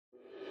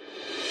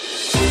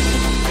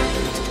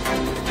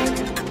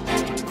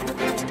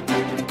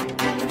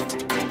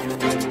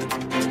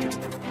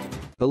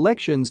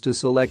Elections to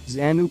select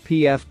Zanu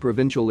PF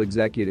provincial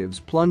executives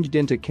plunged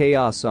into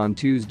chaos on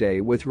Tuesday,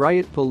 with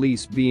riot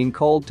police being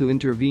called to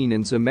intervene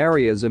in some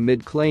areas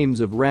amid claims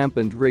of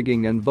rampant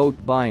rigging and vote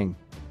buying.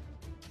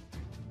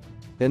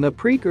 In a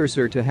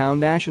precursor to how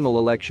national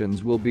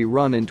elections will be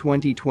run in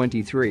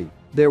 2023,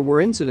 there were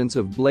incidents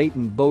of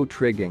blatant vote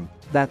rigging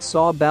that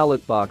saw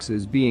ballot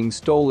boxes being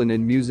stolen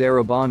in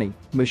Musarabani,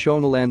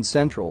 Mashonaland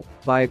Central,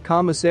 by a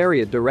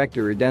commissariat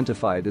director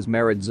identified as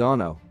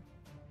Zanu.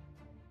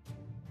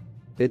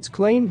 It's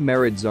claimed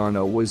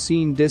Zanu was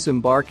seen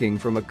disembarking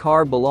from a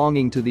car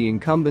belonging to the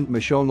incumbent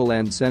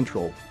Mashonaland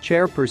Central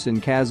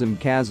chairperson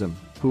Kazim,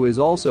 who is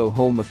also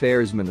Home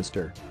Affairs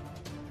Minister.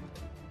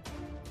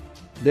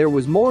 There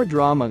was more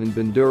drama in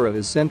Bandura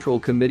as Central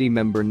Committee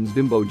member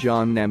Nzvimbo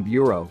John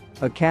Namburo,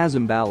 a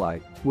Kazim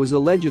allied, was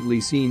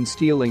allegedly seen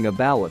stealing a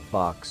ballot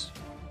box.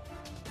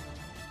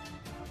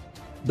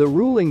 The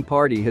ruling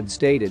party had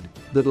stated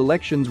that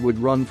elections would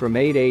run from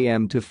 8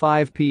 a.m. to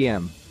 5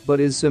 p.m., but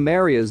in some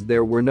areas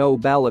there were no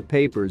ballot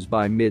papers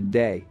by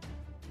midday.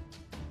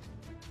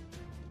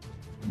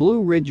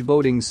 Blue Ridge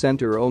Voting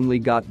Center only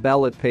got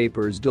ballot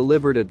papers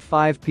delivered at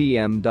 5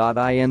 p.m.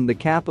 In the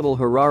capital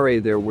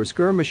Harare there were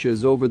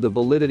skirmishes over the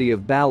validity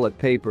of ballot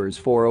papers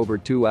for over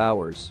 2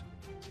 hours.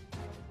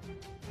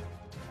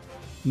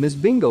 Ms.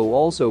 Bingo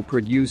also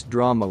produced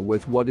drama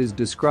with what is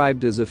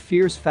described as a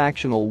fierce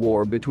factional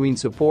war between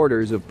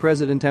supporters of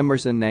President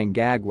Emmerson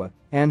Mnangagwa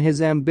and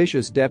his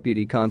ambitious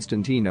deputy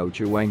Constantino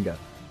Chiwenga.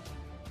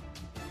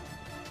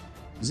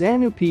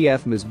 Zanu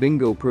PF Ms.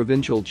 Bingo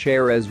provincial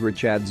chair Ezra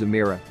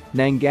Chadzamira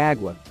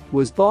Mnangagwa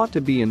was thought to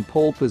be in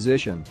pole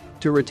position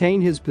to retain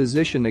his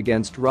position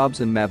against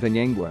Robson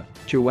Mavanyengwa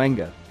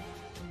Chiwenga.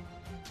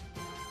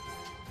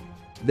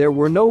 There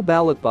were no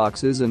ballot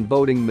boxes and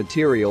voting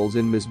materials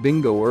in Ms.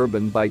 Bingo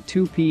Urban by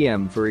 2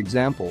 p.m. for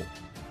example.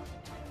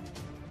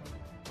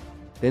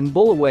 In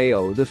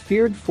Bulawayo, the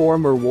feared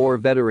former war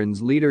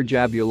veterans leader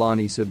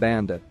Jabulani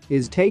Sabanda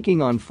is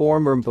taking on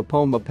former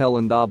Mpopoma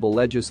Pelindaba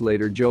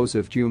legislator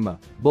Joseph Chuma,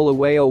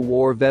 Bulawayo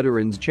War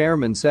Veterans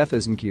Chairman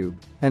Cephas Ncube,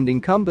 and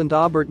incumbent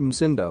Albert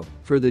Msindo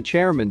for the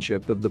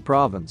chairmanship of the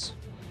province.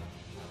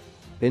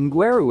 In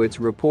Gweru it's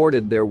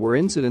reported there were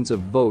incidents of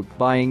vote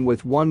buying,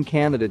 with one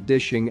candidate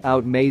dishing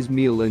out maize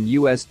meal and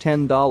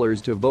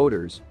 $10 to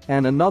voters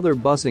and another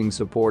busing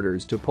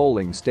supporters to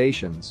polling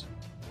stations.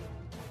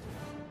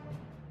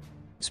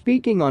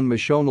 Speaking on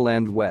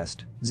Mashonaland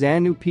West,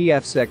 Zanu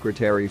PF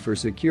Secretary for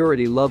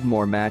Security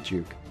Lovemore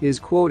Machuk is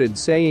quoted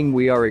saying,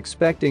 "We are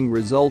expecting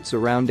results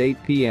around 8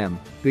 p.m.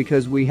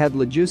 because we had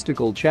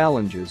logistical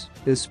challenges,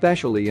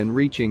 especially in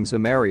reaching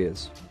some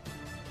areas.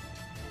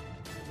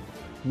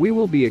 We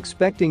will be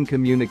expecting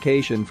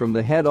communication from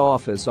the head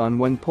office on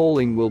when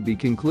polling will be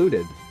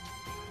concluded."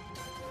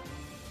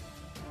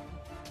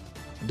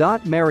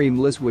 Mary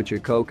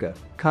Mliswichikoka,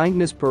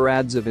 Kindness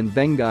Paradzev and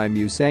Vengai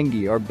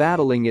Musengi are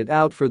battling it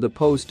out for the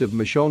post of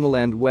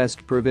Mashonaland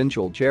West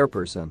provincial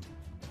chairperson.